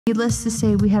Needless to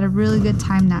say, we had a really good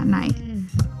time that night.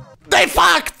 They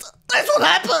fucked! That's what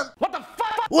happened! What the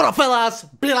fuck? What up, fellas?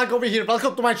 Be like over here.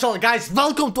 Welcome to my channel, guys.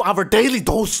 Welcome to our daily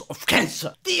dose of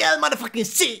cancer. motherfucking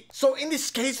C. So in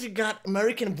this case, we got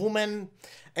American woman,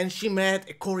 and she met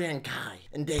a Korean guy,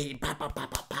 and they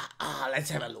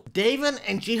let's have a look. DAEVON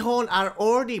and Jihoon are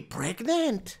already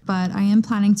pregnant. But I am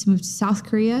planning to move to South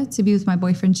Korea to be with my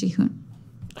boyfriend Jihoon.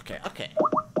 Okay.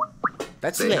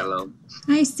 That's Say lit. hello.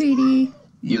 Hi, sweetie.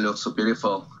 You look so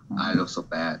beautiful. I look so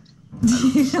bad.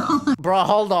 Bro,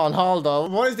 hold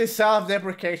on. What is this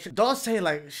self-deprecation? Don't say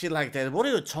like shit like that. What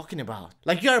are you talking about?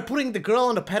 Like, you are putting the girl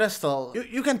on the pedestal.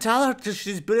 You can tell her that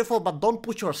she's beautiful, but don't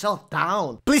put yourself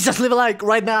down. Please just leave a like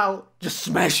right now. Just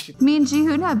smash it. Me and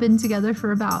Jihoon have been together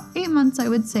for about 8 months, I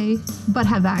would say, but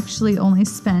have actually only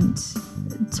spent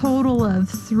a total of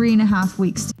 3.5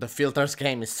 weeks. The filters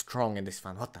game is strong in this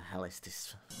one. What the hell is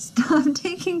this? Stop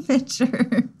taking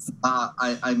pictures.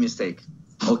 I mistake.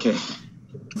 Okay.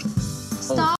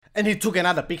 Stop. And he took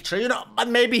another picture, you know, but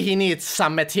maybe he needs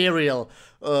some material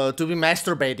to be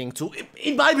masturbating to.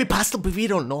 It might be possible, we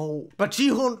don't know. But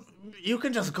Jihoon, you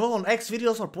can just go on X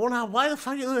videos or Pornhub. Why the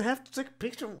fuck you have to take a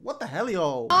picture? What the hell,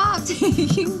 yo? Stop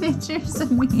taking pictures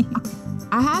of me.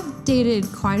 I have dated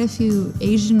quite a few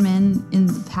Asian men in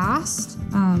the past.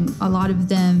 A lot of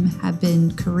them have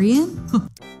been Korean.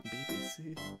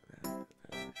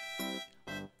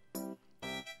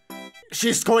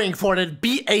 She's going for the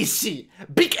BAC,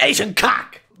 Big Asian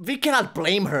Cock. We cannot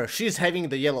blame her. She's having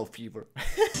the yellow fever.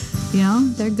 You know,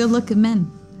 they're good-looking men.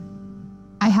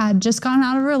 I had just gotten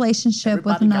out of a relationship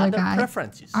with another guy.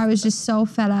 I was just so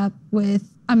fed up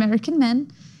with American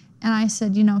men. And I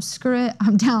said, you know, screw it.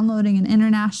 I'm downloading an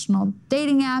international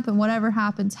dating app and whatever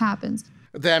happens, happens.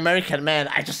 The American men,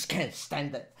 I just can't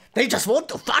stand it. They just want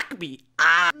to fuck me.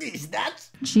 These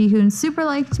nuts. Jihoon super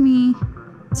liked me.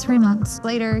 3 months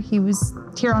later, he was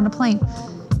here on a plane.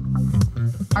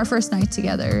 Our first night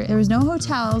together, there was no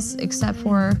hotels except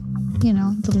for, you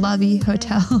know, the Lovey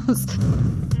hotels.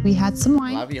 We had some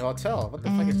wine. Lovey Hotel? What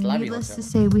the fuck is Lovey Hotel? Needless to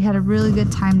say, we had a really good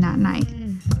time that night.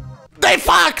 They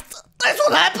fucked! That's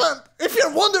what happened! If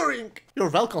you're wondering! You're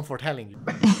welcome for telling you.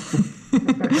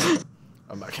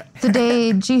 Okay. The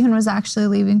day Jihoon was actually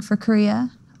leaving for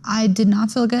Korea, I did not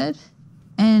feel good.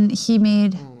 And he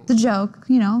made the joke,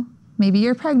 you know, maybe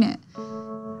you're pregnant.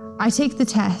 I take the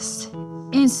test.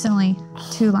 Instantly,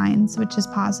 2 lines, which is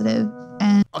positive.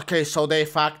 And okay, so they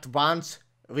fucked once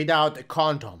without a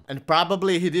condom. And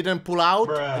probably he didn't pull out,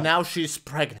 and now she's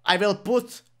pregnant. I will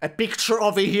put a picture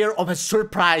over here of a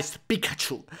surprised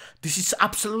Pikachu. This is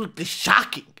absolutely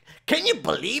shocking. Can you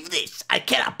believe this? I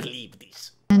cannot believe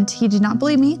this. And he did not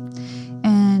believe me.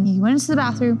 And he went into the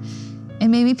bathroom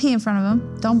and made me pee in front of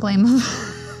him. Don't blame him.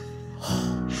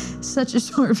 Such a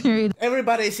short period.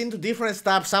 Everybody is into different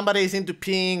stuff. Somebody is into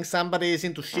peeing, somebody is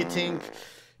into shitting.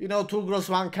 You know, 2 girls,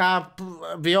 1 cup.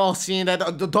 We all seen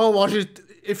that. Don't watch it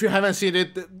if you haven't seen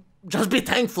it. Just be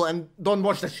thankful and don't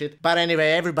watch that shit. But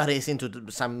anyway, everybody is into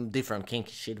some different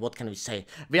kinky shit. What can we say?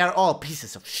 We are all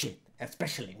pieces of shit,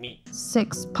 especially me.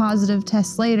 6 positive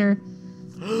tests later,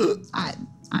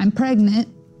 I'm pregnant.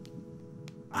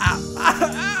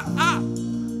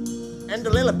 And the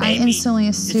little baby. I instantly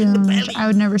assumed I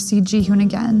would never see Jihoon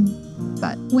again.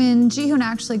 But when Jihoon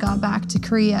actually got back to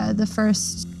Korea, the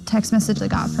first text message I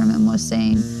got from him was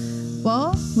saying,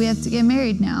 well, we have to get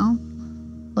married now.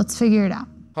 Let's figure it out.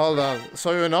 Hold on.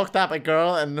 So you knocked up a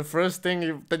girl and the first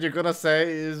thing that you're gonna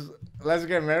say is, let's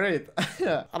get married?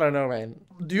 I don't know, man.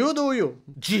 Do you?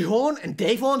 Jihoon and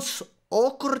DAEVON's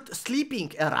awkward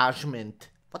sleeping arrangement.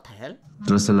 What the hell?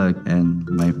 Drusilla and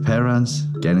my parents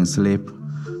getting sleep.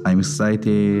 I'm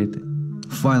excited.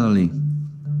 Finally,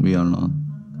 we are alone.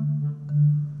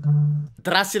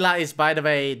 Drusilla is, by the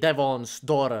way, DAEVON's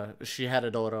daughter. She had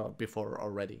a daughter before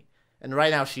already. And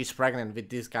right now she's pregnant with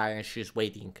this guy and she's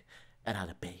waiting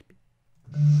another baby.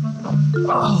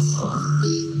 Oh,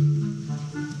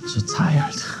 so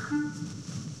tired.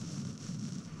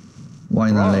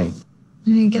 Why not late? I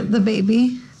need to get the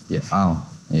baby. Yeah. Oh,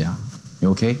 yeah. You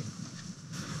okay?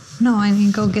 No, I need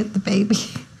to go get the baby.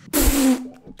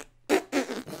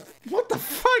 What the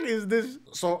fuck is this?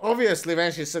 So obviously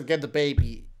when she said get the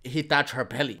baby, he touched her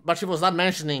belly. But she was not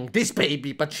mentioning this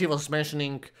baby, but she was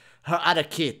mentioning her other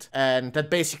kid. And that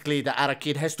basically the other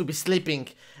kid has to be sleeping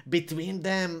between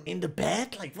them in the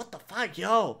bed. Like, what the fuck,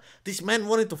 yo? This man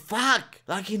wanted to fuck.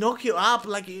 Like, he knocked you up.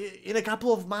 Like, in a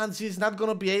couple of months, he's not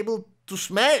gonna be able to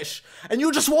smash. And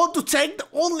you just want to take the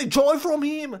only joy from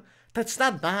him. That's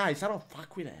not nice. I don't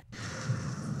fuck with that.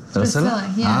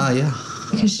 Drusilla, yeah. Ah, yeah.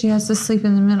 Because she has to sleep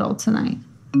in the middle tonight.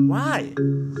 Why?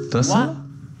 Drusilla?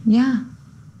 Yeah.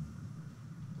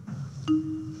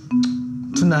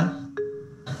 Tonight,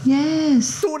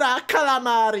 Yes. Tuna,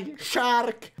 calamari,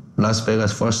 shark. Las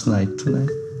Vegas first night tonight.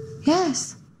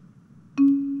 Yes.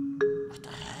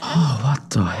 Oh, what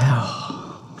the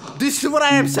hell? This is what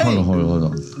I am saying. Hold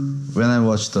on. When I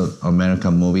watch the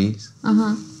American movies,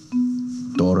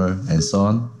 daughter and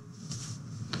son,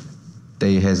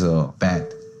 they has a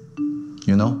bed.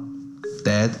 You know,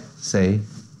 dad say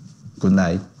good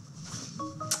night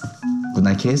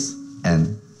kiss,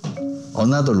 and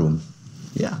another room.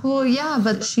 Yeah. Well, yeah,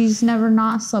 but she's never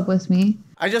not slept with me.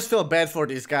 I just feel bad for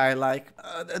this guy. Like,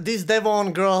 this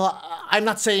DAEVON girl, I'm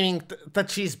not saying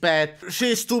that she's bad.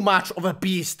 She's too much of a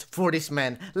beast for this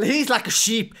man. He's like a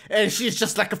sheep, and she's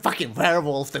just like a fucking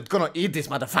werewolf that's gonna eat this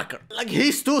motherfucker. Like,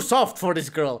 he's too soft for this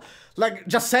girl. Like,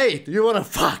 just say it, you wanna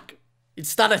fuck.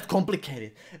 It's not that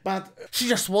complicated. But she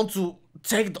just wants to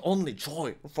take the only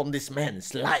joy from this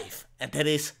man's life, and that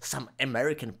is some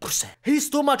American pussy. He's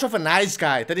too much of a nice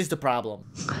guy, that is the problem.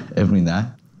 Every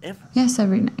night? Yes,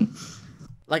 every night.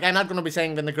 Like, I'm not gonna be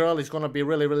saying when the girl is gonna be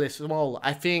really, really small.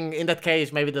 I think in that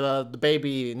case, maybe the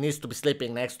baby needs to be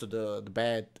sleeping next to the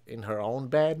bed, in her own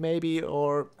bed, maybe,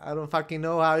 or I don't fucking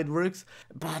know how it works.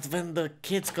 But when the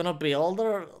kid's gonna be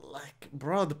older, like,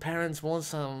 bro, the parents want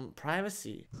some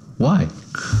privacy. Why?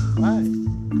 Why?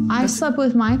 I slept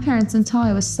with my parents until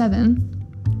I was 7.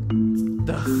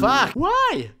 The fuck?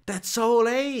 Why? That's so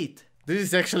late. This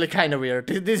is actually kind of weird.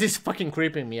 This is fucking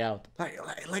creeping me out.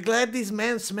 Like let this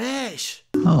man smash.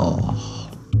 Oh.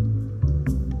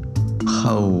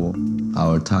 How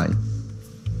our time?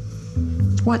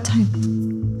 What time?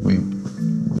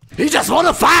 He just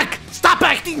wanna fuck! Stop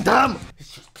acting dumb!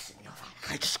 It's just pissing me off.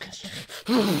 I just can't.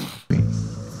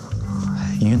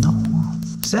 You know,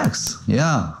 sex.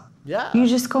 Yeah. Yeah. You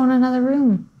just go in another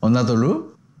room. Another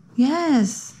room?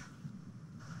 Yes.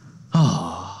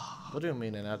 Oh. What do you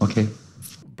mean another? Okay.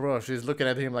 Bro, she's looking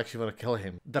at him like she wanna kill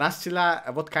him. Dracula,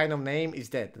 what kind of name is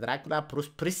that? Dracula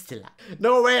Pristilla.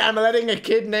 No way, I'm letting a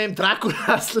kid named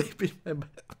Dracula sleep in my bed.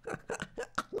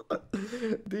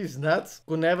 These nuts.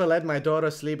 Could never let my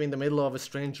daughter sleep in the middle of a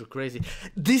stranger. Crazy.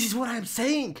 This is what I'm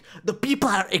saying. The people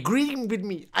are agreeing with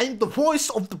me. I'm the voice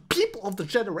of the people of the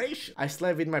generation. I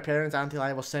slept with my parents until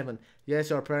I was 7. Yes,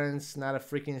 your parents not a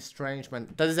freaking strange man.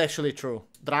 That is actually true.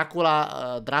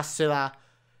 Dracula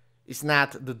is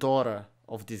not the daughter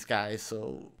of this guy,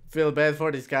 so feel bad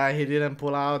for this guy. He didn't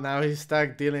pull out. Now he's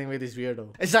stuck dealing with this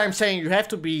weirdo. As I'm saying, you have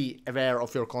to be aware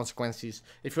of your consequences.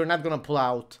 If you're not gonna pull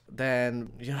out,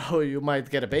 then you know you might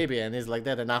get a baby, and it's like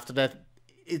that. And after that,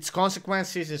 it's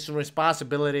consequences, it's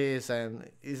responsibilities, and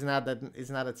it's not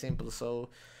that simple. So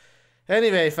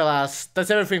anyway, fellas,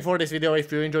 that's everything for this video.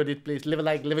 If you enjoyed it, please leave a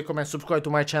like, leave a comment, subscribe to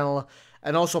my channel,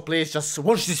 and also please just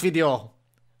watch this video.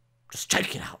 Just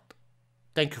check it out.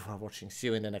 Thank you for watching. See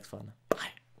you in the next one.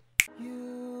 Bye.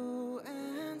 You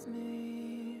and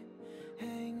me,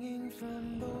 hanging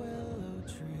from the willow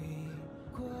tree,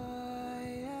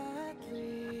 quietly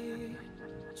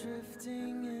drifting.